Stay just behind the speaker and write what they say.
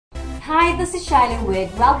Hi, this is Shiloh.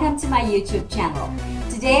 Welcome to my YouTube channel.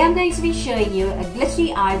 Today I'm going to be showing you a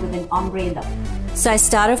glittery eye with an ombre look. So I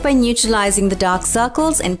start off by neutralizing the dark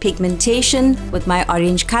circles and pigmentation with my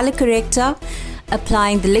orange color corrector,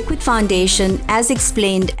 applying the liquid foundation as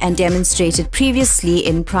explained and demonstrated previously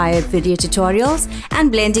in prior video tutorials,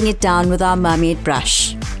 and blending it down with our Mermaid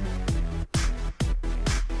brush.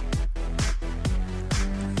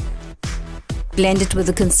 Blend it with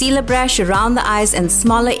a concealer brush around the eyes and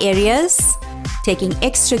smaller areas, taking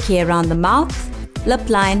extra care around the mouth, lip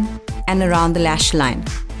line, and around the lash line.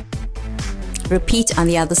 Repeat on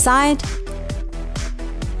the other side.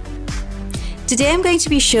 Today I'm going to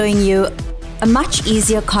be showing you a much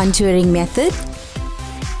easier contouring method.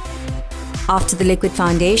 After the liquid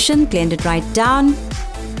foundation, blend it right down.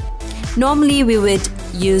 Normally we would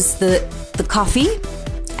use the coffee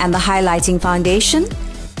and the highlighting foundation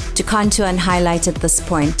to contour and highlight at this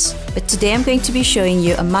point. But today I'm going to be showing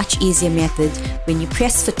you a much easier method when you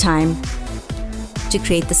press for time to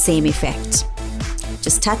create the same effect.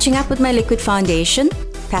 Just touching up with my liquid foundation,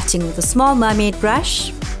 patting with a small Mermaid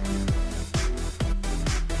brush,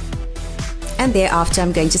 and thereafter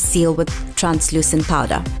I'm going to seal with translucent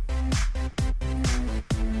powder.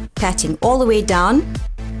 Patting all the way down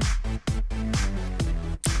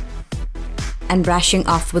and brushing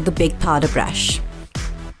off with the big powder brush.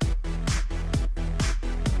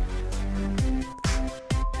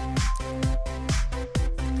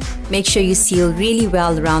 Make sure you seal really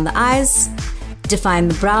well around the eyes. Define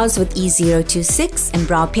the brows with E026 and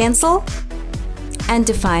brow pencil, and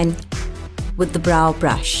define with the brow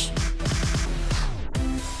brush.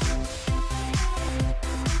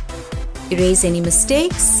 Erase any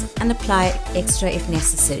mistakes and apply extra if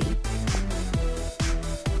necessary.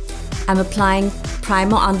 I'm applying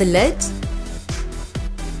primer on the lid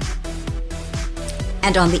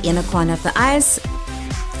and on the inner corner of the eyes,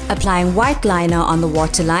 applying white liner on the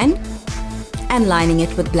waterline and lining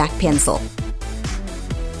it with black pencil.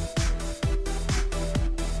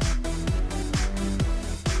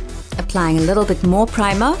 Applying a little bit more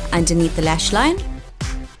primer underneath the lash line,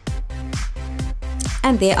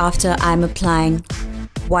 and thereafter I'm applying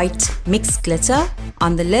white mixed glitter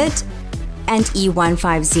on the lid and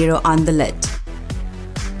E150 on the lid.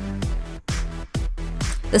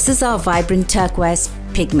 This is our vibrant turquoise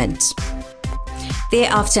pigment.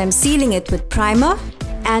 Thereafter I'm sealing it with primer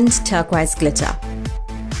and turquoise glitter.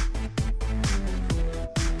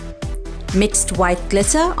 Mixed white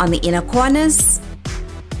glitter on the inner corners.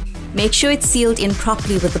 Make sure it's sealed in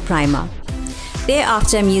properly with the primer.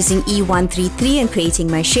 Thereafter I'm using E133 and creating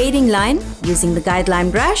my shading line using the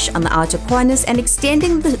guideline brush on the outer corners and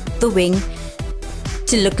extending the wing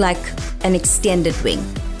to look like an extended wing.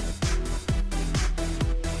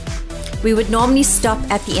 We would normally stop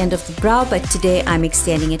at the end of the brow, but today I'm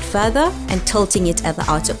extending it further and tilting it at the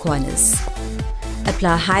outer corners.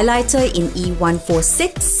 Apply highlighter in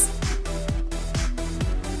E146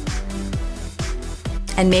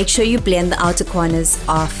 and make sure you blend the outer corners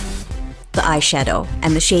of the eyeshadow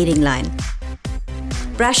and the shading line.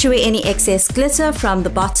 Brush away any excess glitter from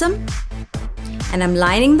the bottom, and I'm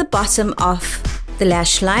lining the bottom of the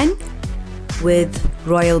lash line with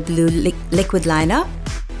royal blue liquid liner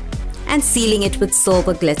and sealing it with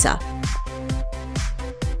silver glitter.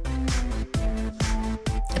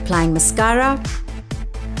 Applying mascara.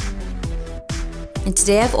 And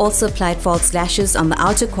today I've also applied false lashes on the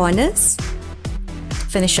outer corners.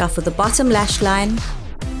 Finish off with the bottom lash line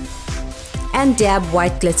and dab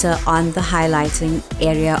white glitter on the highlighting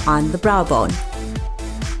area on the brow bone.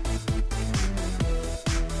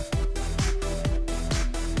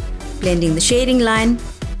 Blending the shading line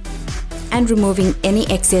and removing any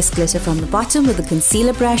excess glitter from the bottom with a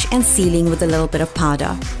concealer brush and sealing with a little bit of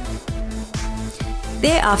powder.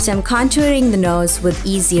 Thereafter I'm contouring the nose with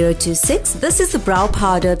E026. This is the brow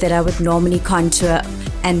powder that I would normally contour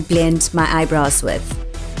and blend my eyebrows with.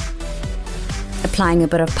 Applying a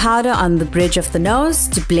bit of powder on the bridge of the nose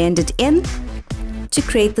to blend it in to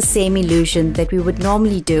create the same illusion that we would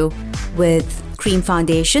normally do with cream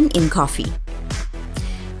foundation in coffee.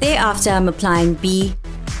 Thereafter I'm applying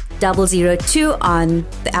B002 on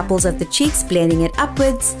the apples of the cheeks, blending it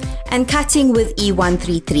upwards and cutting with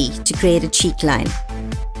E133 to create a cheek line.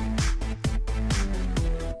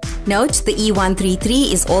 Note the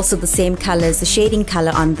E133 is also the same color as the shading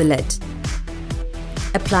color on the lid.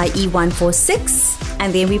 Apply E146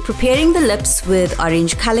 and then we're preparing the lips with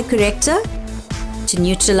orange color corrector to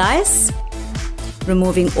neutralize,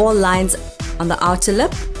 removing all lines on the outer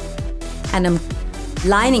lip, and I'm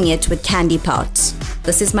lining it with candy pout.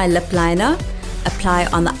 This is my lip liner. Apply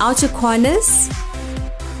on the outer corners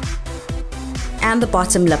and the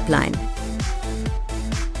bottom lip line.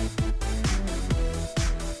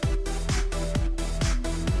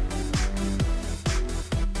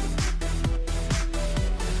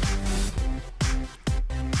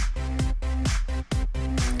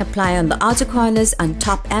 Apply on the outer corners on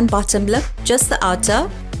top and bottom lip, just the outer.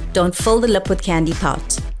 Don't fill the lip with candy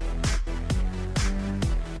pout.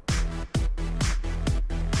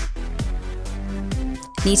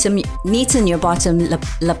 Neaten your bottom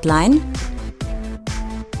lip line.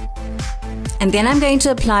 And then I'm going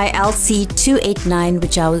to apply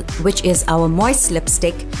LC289, which is our moist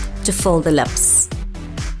lipstick, to fill the lips.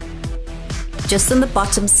 Just in the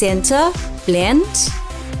bottom center, blend,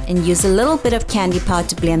 and use a little bit of candy powder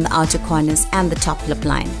to blend the outer corners and the top lip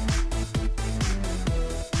line.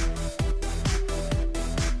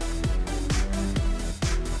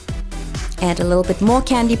 Add a little bit more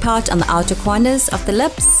candy powder on the outer corners of the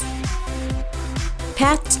lips.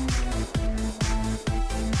 Pat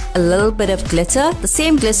a little bit of glitter, the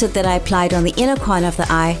same glitter that I applied on the inner corner of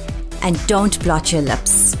the eye, and don't blot your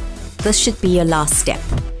lips. This should be your last step.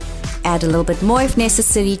 Add a little bit more if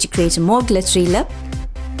necessary to create a more glittery lip.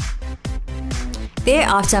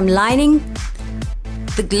 Thereafter, I'm lining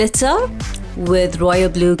the glitter with royal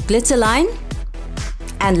blue glitter line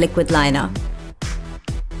and liquid liner.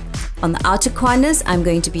 On the outer corners, I'm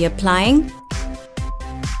going to be applying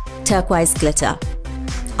turquoise glitter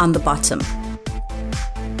on the bottom.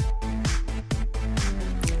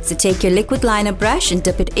 So take your liquid liner brush and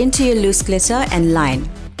dip it into your loose glitter and line.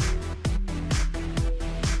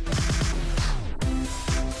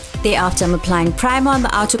 Thereafter, I'm applying primer on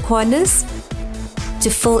the outer corners to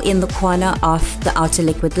fill in the corner of the outer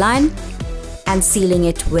liquid line and sealing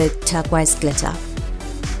it with turquoise glitter.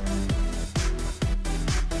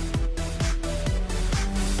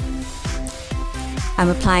 I'm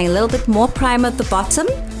applying a little bit more primer at the bottom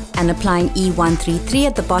and applying E133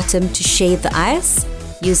 at the bottom to shade the eyes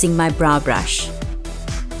using my brow brush.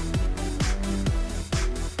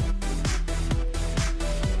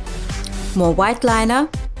 More white liner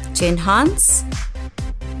to enhance.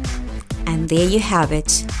 And there you have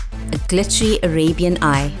it, a glittery Arabian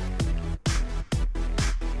eye.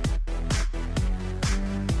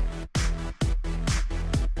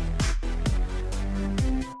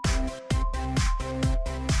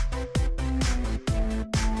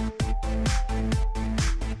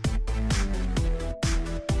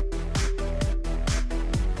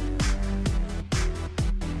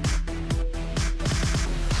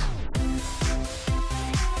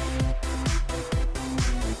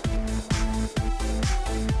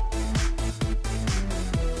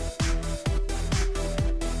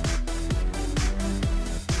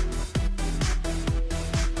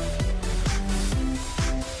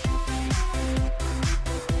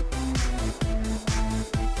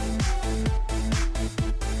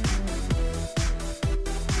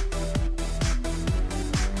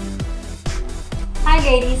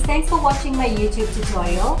 Hi ladies, thanks for watching my YouTube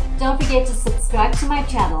tutorial. Don't forget to subscribe to my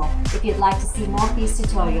channel if you'd like to see more of these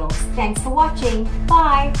tutorials. Thanks for watching.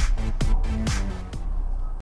 Bye!